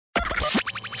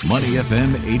Money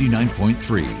FM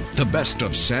 89.3, the best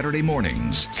of Saturday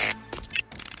mornings.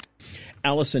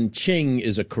 Allison Ching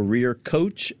is a career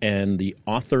coach and the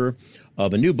author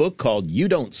of a new book called You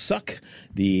Don't Suck,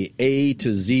 the A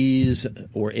to Z's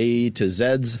or A to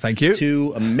Z's Thank you.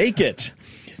 to Make It.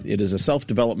 It is a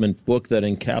self-development book that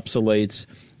encapsulates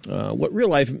what real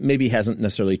life maybe hasn't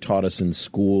necessarily taught us in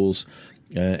schools,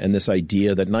 and this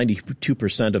idea that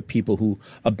 92% of people who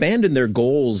abandon their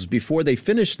goals before they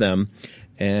finish them,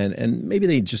 and maybe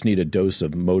they just need a dose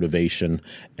of motivation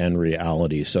and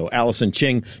reality. So Allison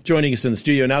Ching joining us in the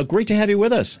studio now. Great to have you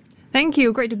with us. Thank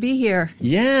you. Great to be here.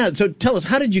 Yeah. So tell us,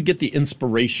 how did you get the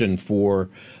inspiration for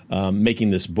making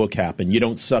this book happen? You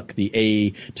don't suck, the A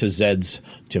to Z's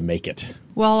to make it.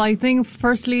 Well, I think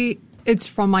firstly, it's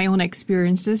from my own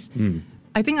experiences.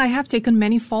 I think I have taken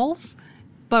many falls,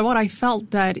 but what I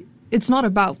felt that it's not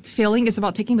about failing, it's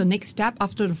about taking the next step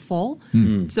after the fall.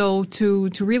 So to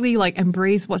really like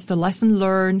embrace what's the lesson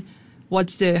learned,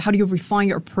 how do you refine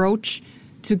your approach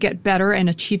to get better and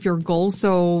achieve your goals.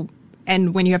 So,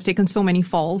 and when you have taken so many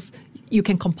falls, you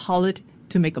can compile it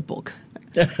to make a book.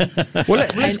 Well,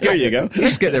 There you go.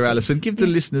 Let's get there, Alison. Give the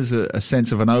listeners a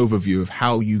sense of an overview of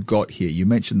how you got here. You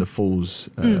mentioned the falls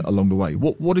along the way.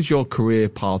 What has your career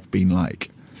path been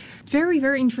like? Very,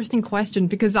 very interesting question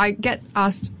because I get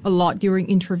asked a lot during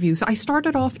interviews. I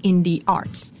started off in the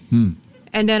arts.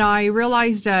 And then I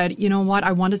realized that, you know what,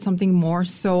 I wanted something more.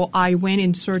 So I went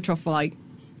in search of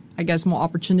more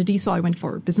opportunities. So I went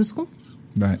for business school.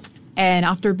 Right. And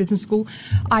after business school,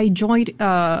 I joined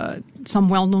some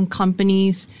well-known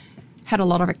companies, had a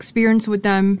lot of experience with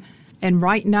them. And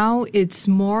right now it's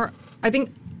more, I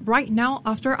think right now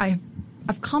after I've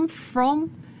come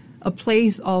from a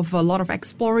place of a lot of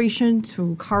exploration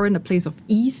to current a place of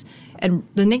ease. And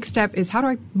the next step is how do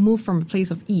I move from a place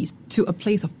of ease to a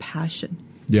place of passion?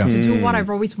 Yeah. To do what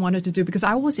I've always wanted to do. Because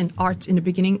I was in arts in the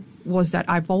beginning, was that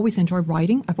I've always enjoyed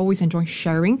writing. I've always enjoyed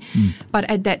sharing. But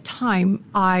at that time,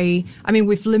 I mean,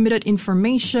 with limited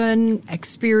information,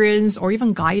 experience, or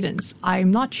even guidance,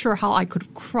 I'm not sure how I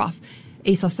could craft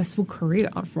a successful career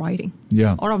out of writing.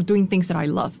 Yeah. Or of doing things that I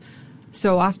love.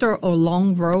 So after a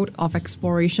long road of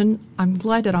exploration, I'm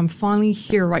glad that I'm finally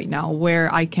here right now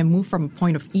where I can move from a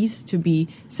point of ease to be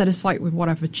satisfied with what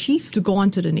I've achieved to go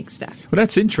on to the next step. Well,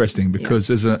 that's interesting because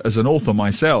as an author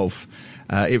myself,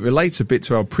 it relates a bit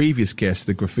to our previous guest,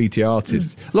 the graffiti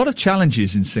artist. A lot of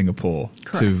challenges in Singapore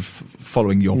to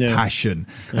following your passion,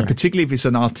 and particularly if it's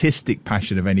an artistic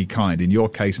passion of any kind. In your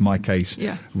case, my case,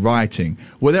 writing.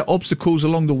 Were there obstacles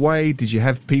along the way? Did you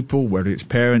have people, whether it's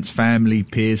parents, family,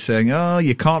 peers, saying, "Oh,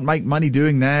 you can't make money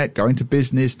doing that. Go into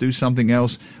business, do something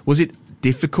else"? Was it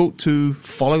difficult to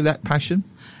follow that passion?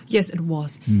 Yes, it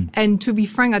was. And to be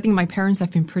frank, I think my parents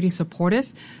have been pretty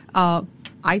supportive.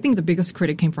 I think the biggest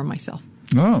critic came from myself.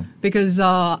 Oh. Because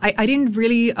I didn't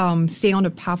really stay on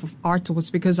the path of art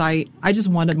was because I just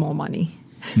wanted more money.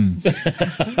 It's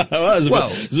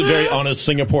a very honest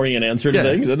Singaporean answer to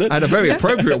things, isn't it? And a very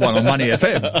appropriate one on Money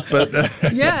FM. But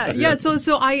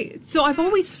So I've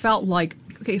always felt like,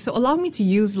 okay, so allow me to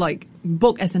use like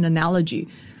book as an analogy.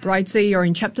 Right? Say you're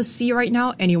in chapter C right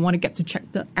now and you want to get to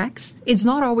chapter X. It's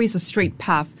not always a straight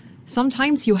path.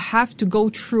 Sometimes you have to go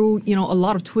through, a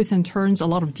lot of twists and turns, a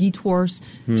lot of detours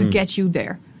to get you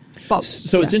there. But,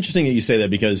 It's interesting that you say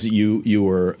that because you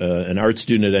were an art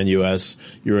student at NUS,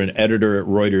 you're an editor at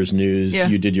Reuters News,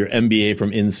 you did your MBA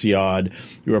from INSEAD,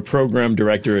 you're a program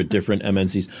director at different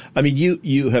MNCs. I mean,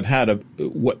 you have had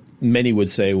what many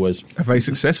would say was a very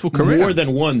successful career. More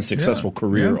than one successful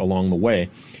career along the way.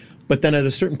 But then at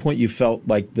a certain point you felt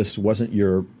like this wasn't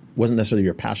necessarily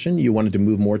your passion. You wanted to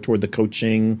move more toward the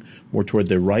coaching, more toward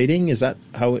the writing. Is that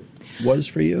how it was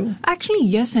for you? Actually,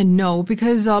 yes and no,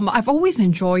 because I've always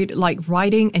enjoyed like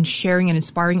writing and sharing and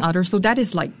inspiring others. So that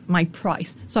is like my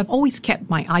prize. So I've always kept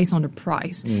my eyes on the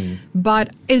prize.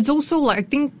 But it's also like, I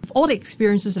think all the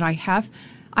experiences that I have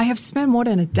spent more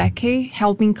than a decade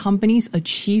helping companies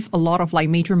achieve a lot of like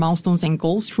major milestones and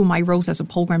goals through my roles as a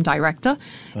program director.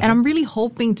 And I'm really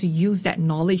hoping to use that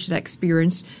knowledge, that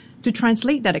experience, to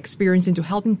translate that experience into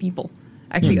helping people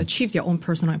actually achieve their own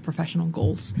personal and professional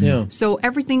goals. So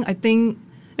everything, I think,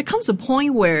 it comes a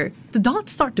point where the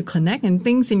dots start to connect and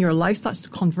things in your life starts to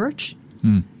converge.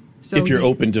 So if you're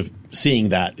open to seeing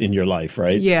that in your life,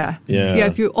 right? Yeah.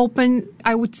 If you're open,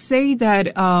 I would say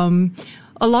that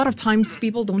a lot of times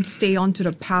people don't stay onto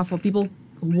the path, or people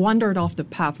wandered off the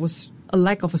path was a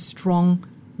lack of a strong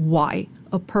why,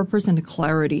 a purpose and a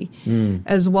clarity,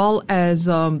 as well as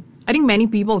I think many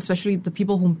people, especially the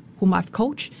people whom I've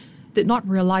coached, did not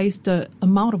realize the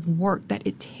amount of work that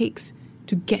it takes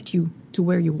to get you to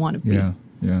where you want to be.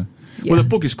 Yeah. Well, the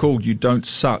book is called You Don't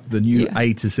Suck, the new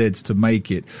A to Zs to Make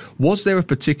It. Was there a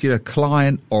particular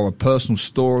client or a personal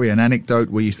story, an anecdote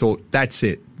where you thought, that's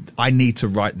it, I need to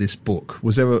write this book?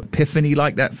 Was there an epiphany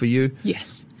like that for you?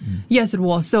 Yes. Yes, it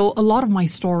was. So a lot of my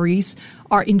stories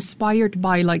are inspired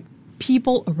by like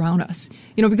people around us,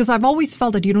 because I've always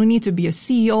felt that you don't need to be a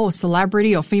CEO, a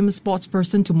celebrity, or famous sports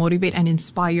person to motivate and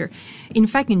inspire. In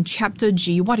fact, in chapter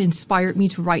G, what inspired me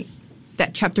to write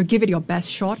that chapter, Give It Your Best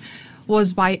Shot,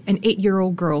 was by an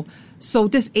 8-year-old girl. So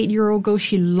this 8-year-old girl,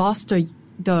 she lost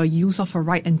the use of her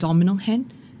right and dominant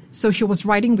hand. So she was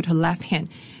writing with her left hand.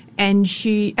 And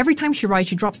every time she writes,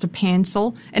 she drops the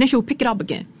pencil and then she will pick it up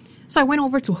again. So I went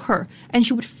over to her and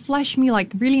she would flash me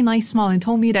like really nice smile and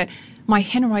told me that my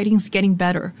handwriting is getting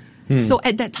better. So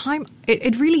at that time,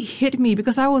 it really hit me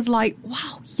because I was like,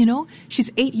 wow,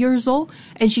 she's 8 years old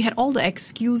and she had all the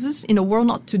excuses in the world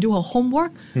not to do her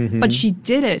homework, but she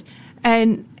did it.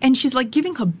 And she's like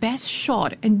giving her best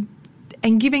shot and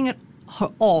giving it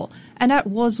her all. And that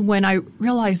was when I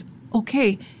realized,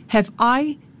 okay, have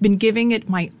I been giving it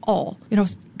my all?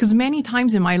 Because many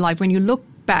times in my life, when you look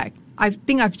back, I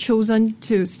think I've chosen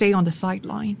to stay on the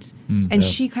sidelines. And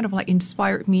she kind of like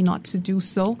inspired me not to do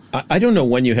so. I don't know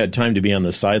when you had time to be on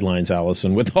the sidelines,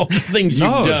 Allison, with all the things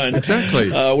you've done.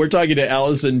 Exactly. We're talking to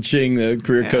Allison Ching, the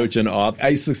career coach and author.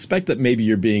 I suspect that maybe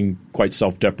you're being quite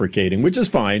self-deprecating, which is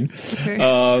fine.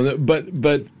 Okay.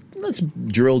 But let's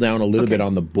drill down a little bit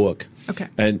on the book. Okay.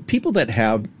 And people that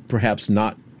have perhaps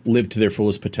not lived to their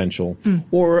fullest potential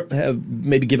or have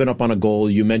maybe given up on a goal.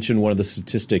 You mentioned one of the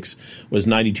statistics was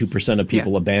 92% of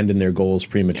people abandon their goals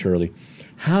prematurely.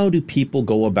 How do people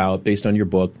go about, based on your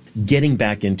book, getting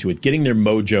back into it, getting their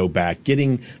mojo back,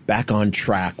 getting back on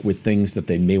track with things that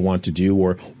they may want to do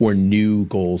or new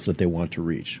goals that they want to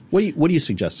reach? What do you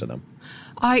suggest to them?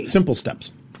 Simple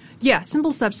steps. Yeah,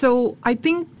 simple steps. So I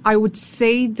think I would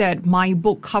say that my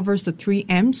book covers the 3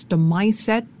 M's, the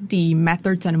mindset, the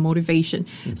methods, and the motivation.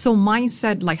 So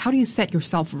mindset, like how do you set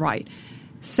yourself right?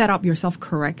 Set up yourself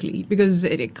correctly because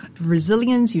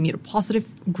resilience, you need a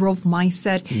positive growth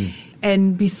mindset.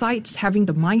 And besides having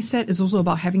the mindset, it's also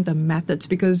about having the methods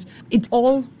because it's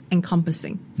all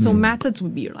encompassing. So methods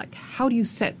would be like, how do you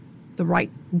set the right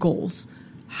goals?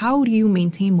 How do you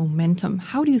maintain momentum?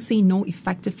 How do you say no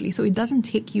effectively so it doesn't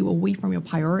take you away from your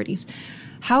priorities?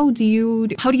 How do you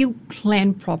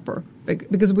plan proper?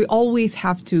 Because we always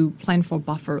have to plan for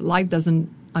buffer. Life doesn't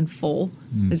unfold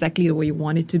exactly the way you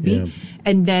want it to be. Yeah.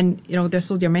 And then, there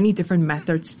are many different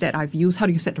methods that I've used. How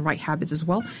do you set the right habits as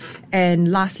well?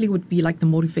 And lastly would be like the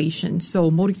motivation. So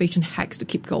motivation hacks to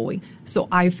keep going. So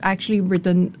I've actually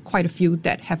written quite a few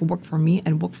that have worked for me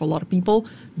and worked for a lot of people.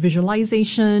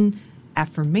 Visualization,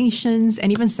 affirmations,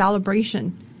 and even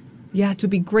celebration. Yeah, to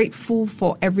be grateful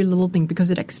for every little thing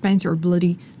because it expands your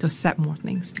ability to accept more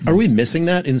things. Are we missing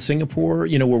that in Singapore?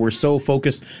 Where we're so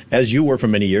focused, as you were for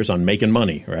many years, on making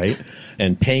money, right?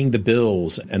 And paying the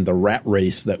bills and the rat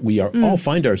race that we all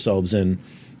find ourselves in,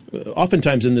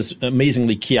 oftentimes in this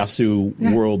amazingly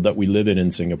kiasu world that we live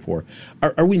in Singapore.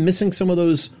 Are we missing some of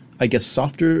those, I guess,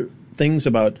 softer things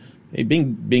about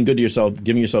being good to yourself,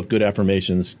 giving yourself good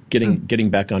affirmations, getting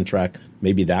back on track,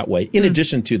 maybe that way, in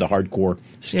addition to the hardcore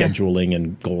scheduling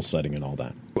and goal setting and all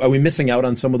that? Are we missing out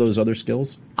on some of those other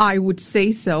skills? I would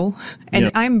say so.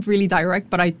 And I'm really direct,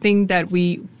 but I think that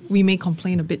we may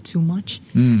complain a bit too much.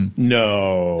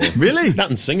 No. Really? Not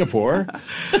in Singapore.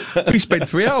 We spent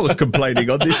 3 hours complaining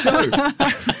on this show.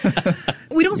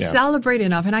 We don't celebrate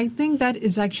enough. And I think that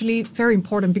is actually very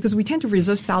important because we tend to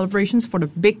reserve celebrations for the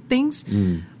big things.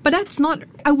 But that's not,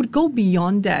 I would go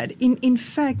beyond that. In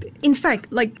fact,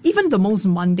 like even the most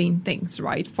mundane things,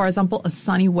 right? For example, a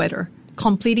sunny weather,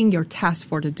 completing your task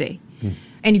for the day.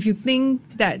 And if you think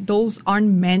that those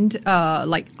aren't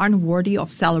worthy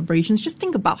of celebrations, just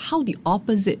think about how the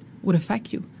opposite would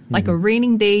affect you. Like a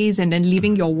raining days and then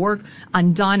leaving your work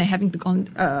undone and having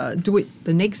to do it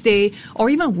the next day, or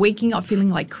even waking up feeling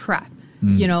like crap.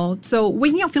 So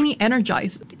waking up feeling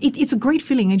energized, it's a great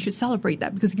feeling and you should celebrate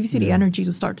that because it gives you the energy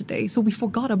to start the day. So we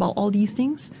forgot about all these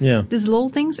things, these little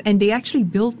things, and they actually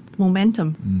build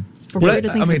momentum.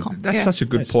 That's such a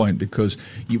good point because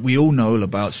we all know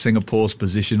about Singapore's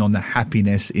position on the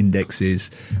happiness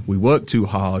indexes. We work too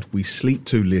hard, we sleep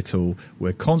too little,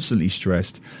 we're constantly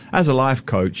stressed. As a life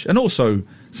coach, and also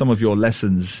some of your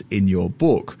lessons in your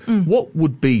book, what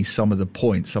would be some of the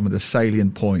points, some of the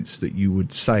salient points that you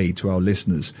would say to our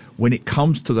listeners when it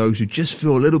comes to those who just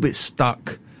feel a little bit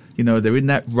stuck? They're in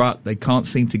that rut, they can't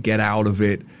seem to get out of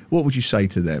it. What would you say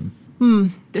to them?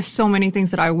 There's so many things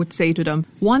that I would say to them.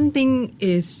 One thing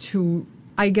is to,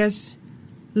 I guess,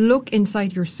 look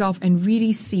inside yourself and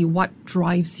really see what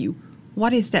drives you.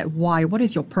 What is that why? What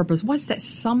is your purpose? What's that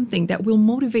something that will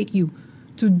motivate you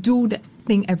to do that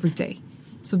thing every day?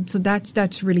 So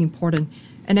that's really important.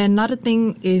 And then another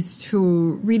thing is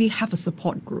to really have a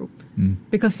support group.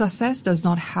 Because success does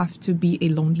not have to be a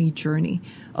lonely journey.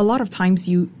 A lot of times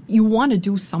you want to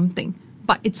do something,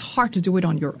 but it's hard to do it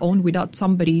on your own without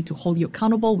somebody to hold you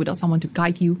accountable, without someone to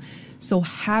guide you. So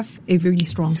have a really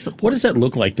strong support. What does that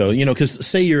look like, though? Because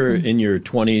say you're in your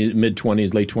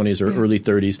mid-20s, late 20s, or early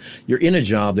 30s. You're in a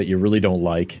job that you really don't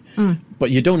like,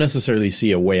 but you don't necessarily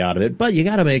see a way out of it. But you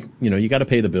got to you got to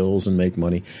pay the bills and make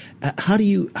money. How do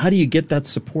you get that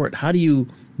support? How do you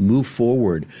move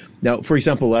forward? Now, for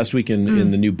example, last week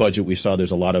in the new budget, we saw there's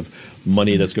a lot of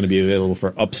money that's going to be available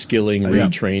for upskilling,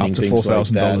 retraining, up to things like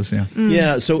that. $4,000,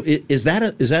 Yeah. So is that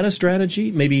a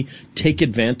strategy? Maybe take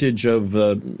advantage of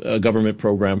a government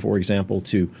program, for example,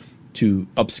 to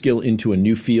upskill into a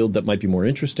new field that might be more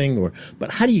interesting.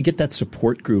 But how do you get that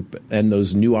support group and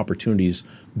those new opportunities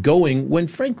going when,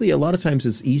 frankly, a lot of times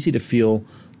it's easy to feel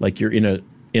like you're in a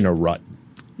rut?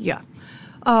 Yeah.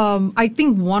 I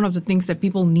think one of the things that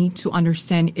people need to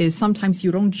understand is sometimes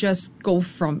you don't just go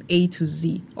from A to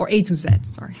Z or A to Z.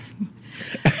 Sorry.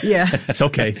 Yeah. It's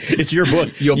okay. It's your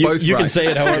book. You're both You right. can say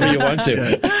it however you want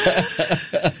to.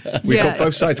 We've got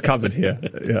both sides covered here,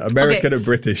 American and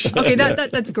British. Okay,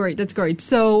 that's great. That's great.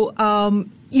 So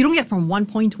you don't get from one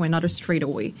point to another straight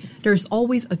away. There's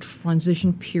always a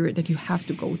transition period that you have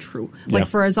to go through. Like,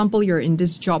 for example, you're in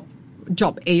this job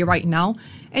A right now,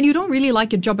 and you don't really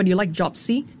like your job, but you like job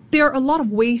C. There are a lot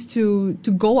of ways to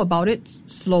go about it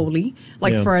slowly.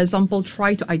 Like, for example,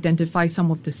 try to identify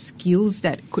some of the skills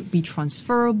that could be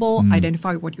transferable,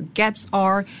 identify what your gaps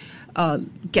are,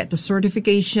 get the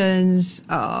certifications,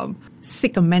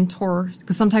 seek a mentor.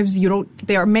 Because sometimes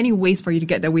there are many ways for you to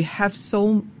get there. We have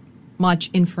so much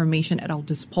information at our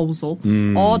disposal,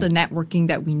 all the networking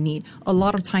that we need. A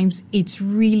lot of times it's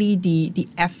really the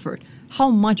effort. How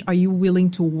much are you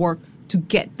willing to work to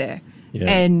get there? Yeah.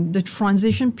 And the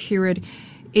transition period,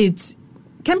 it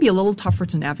can be a little tougher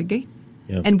to navigate.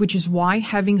 Yep. And which is why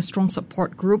having a strong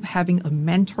support group, having a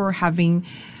mentor, having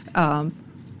a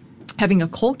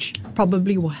coach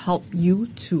probably will help you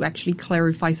to actually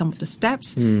clarify some of the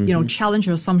steps, challenge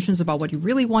your assumptions about what you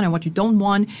really want and what you don't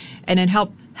want, and then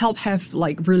help have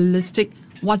like realistic,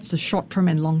 what's the short-term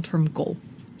and long-term goal.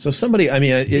 So somebody,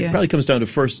 it probably comes down to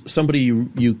first, somebody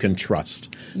you can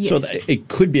trust. Yes. So it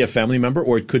could be a family member,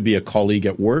 or it could be a colleague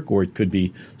at work, or it could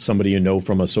be somebody you know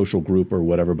from a social group or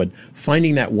whatever. But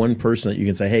finding that one person that you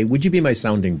can say, hey, would you be my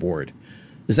sounding board?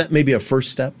 Is that maybe a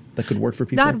first step that could work for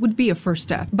people? That would be a first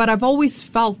step. But I've always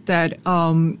felt that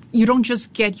you don't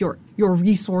just get your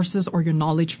resources or your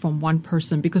knowledge from one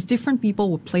person, because different people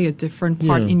will play a different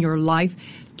part in your life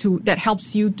that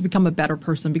helps you to become a better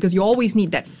person. Because you always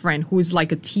need that friend who is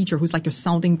like a teacher, who's like your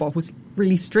sounding board, who's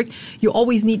really strict. You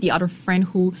always need the other friend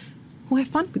who have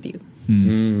fun with you.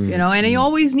 And you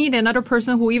always need another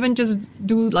person who even just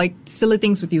do like silly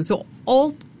things with you. So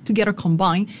all together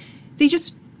combined, they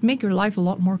just make your life a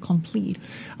lot more complete.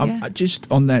 Just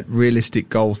on that realistic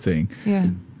goal thing,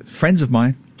 friends of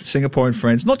mine, Singaporean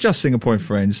friends, not just Singaporean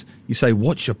friends, you say,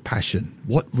 what's your passion?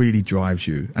 What really drives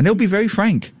you? And they'll be very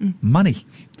frank. Money.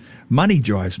 Money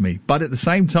drives me. But at the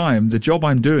same time, the job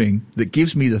I'm doing that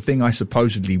gives me the thing I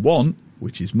supposedly want,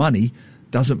 which is money,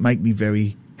 doesn't make me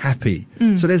very happy.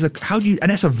 So and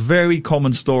that's a very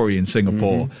common story in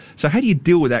Singapore. So how do you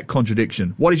deal with that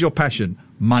contradiction? What is your passion?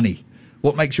 Money.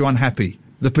 What makes you unhappy?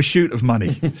 The pursuit of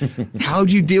money. How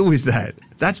do you deal with that?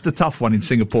 That's the tough one in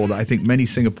Singapore that I think many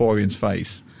Singaporeans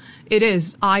face. It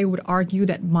is. I would argue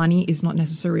that money is not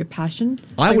necessarily a passion.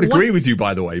 I would agree with you,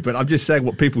 by the way, but I'm just saying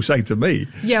what people say to me.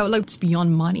 Yeah, like it's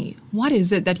beyond money. What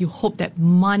is it that you hope that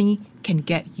money can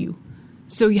get you?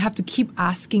 So you have to keep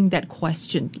asking that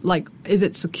question. Like, is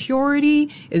it security?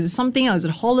 Is it something else? Is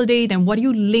it holiday? Then what do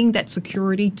you link that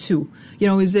security to?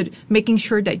 Is it making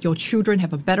sure that your children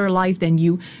have a better life than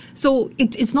you? So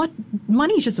it's not,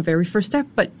 money is just the very first step,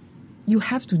 but you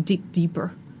have to dig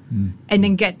deeper and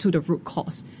then get to the root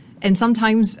cause. And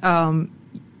sometimes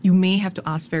you may have to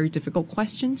ask very difficult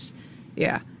questions.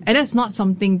 Yeah. And that's not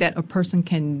something that a person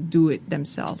can do it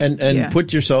themselves. And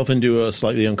put yourself into a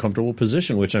slightly uncomfortable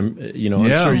position, which I'm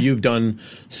sure you've done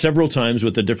several times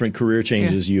with the different career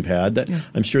changes you've had.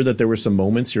 I'm sure that there were some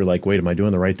moments you're like, wait, am I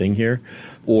doing the right thing here?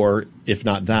 Or if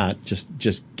not that,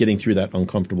 just getting through that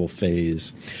uncomfortable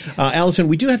phase. Allison,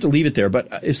 we do have to leave it there, but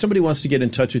if somebody wants to get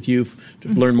in touch with you to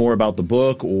learn more about the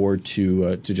book or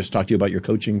to just talk to you about your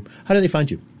coaching, how do they find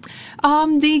you?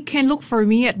 They can look for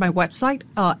me at my website,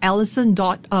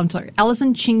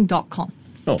 allisonching.com.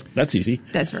 Oh, that's easy.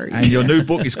 That's very And easy. your new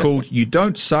book is called You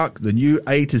Don't Suck, the new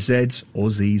A to Z's or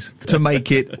Z's to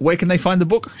make it. Where can they find the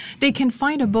book? They can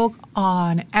find a book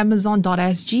on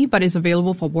Amazon.sg, but it's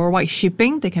available for worldwide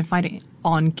shipping. They can find it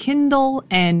on Kindle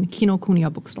and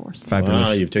Kinokuniya bookstores. Fabulous.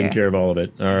 Wow, you've taken care of all of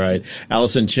it. All right.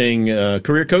 Allison Ching,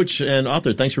 career coach and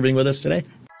author, thanks for being with us today.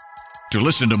 To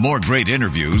listen to more great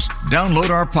interviews,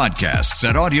 download our podcasts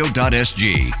at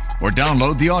audio.sg or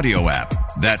download the audio app.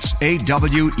 That's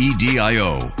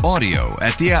AWEDIO, audio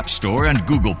at the App Store and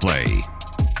Google Play.